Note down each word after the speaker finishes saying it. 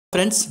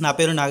Friends నా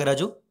పేరు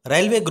Nagaraju.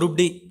 Railway group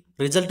D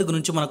result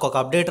గురించి మనకు ఒక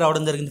అప్డేట్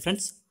రావడం జరిగింది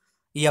ఫ్రెండ్స్.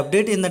 ఈ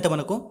అప్డేట్ ఏంటంటే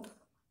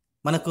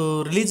మనకు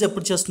రిలీజ్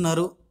ఎప్పుడు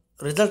చేస్తున్నారు,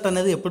 రిజల్ట్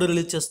అనేది ఎప్పుడు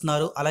రిలీజ్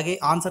చేస్తున్నారు, అలాగే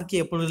ఆన్సర్కి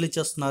ఎప్పుడు రిలీజ్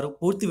చేస్తున్నారు,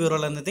 పూర్తి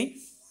వివరాలు అనేది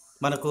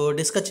మనకు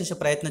డిస్కస్ చేసే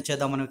ప్రయత్నం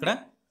చేద్దాం. మనం ఇక్కడ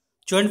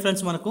చూడండి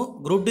ఫ్రెండ్స్, మనకు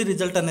గ్రూప్ డి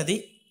రిజల్ట్ అనేది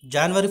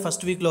జనవరి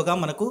ఫస్ట్ వీక్లోగా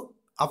మనకు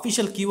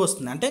అఫీషియల్ కీ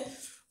వస్తుంది. అంటే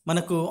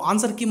మనకు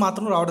ఆన్సర్ కీ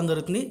మాత్రం రావడం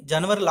జరుగుతుంది.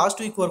 జనవరి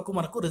లాస్ట్ వీక్ వరకు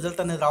మనకు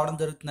రిజల్ట్ అనేది రావడం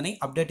జరుగుతుందని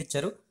అప్డేట్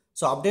ఇచ్చారు.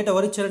 సో అప్డేట్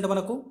ఎవరు ఇచ్చారంటే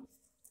మనకు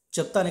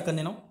చెప్తాను ఇక్కడ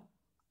నేను.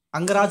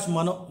 అంగరాజ్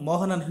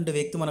మోహన్ అనేటువంటి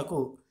వ్యక్తి మనకు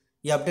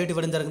ఈ అప్డేట్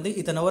ఇవ్వడం జరిగింది.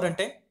 ఇతను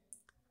ఎవరంటే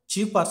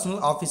chief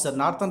personnel officer,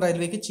 northern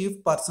రైల్వేకి chief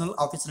personnel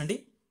officer అండి.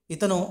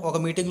 ఇతను ఒక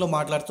మీటింగ్లో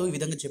మాట్లాడుతూ ఈ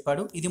విధంగా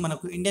చెప్పాడు. ఇది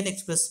మనకు ఇండియన్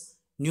ఎక్స్ప్రెస్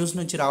న్యూస్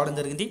నుంచి రావడం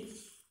జరిగింది.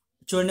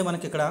 చూడండి,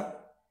 మనకి ఇక్కడ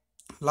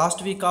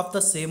last week off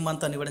the same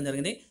month అని ఇవ్వడం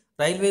జరిగింది.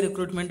 Railway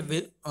recruitment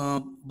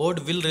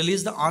board will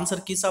release the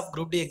answer keys of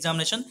group D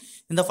examination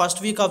in the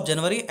first week of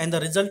January and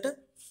the result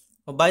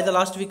by the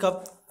last week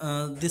off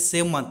this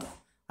same month.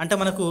 అంటే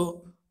మనకు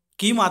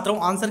key మాత్రం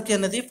answer key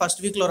అనేది first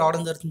వీక్లో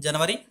రావడం జరుగుతుంది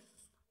జనవరి,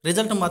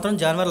 result మాత్రం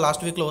జనవరి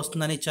last వీక్లో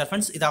వస్తుందని ఇచ్చారు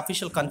ఫ్రెండ్స్. ఇది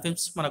అఫీషియల్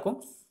కన్ఫర్మ్స్.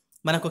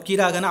 మనకు కీ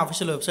రాగానే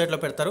అఫీషియల్ వెబ్సైట్లో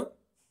పెడతారు.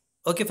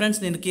 ఓకే ఫ్రెండ్స్,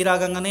 నేను కీ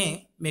రాగానే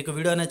మీకు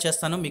వీడియో అనేది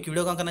చేస్తాను. మీకు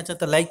వీడియో కనుక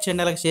నచ్చితే లైక్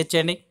చేయండి, అలాగే షేర్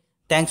చేయండి.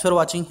 Thanks for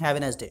watching. Have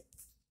a nice day.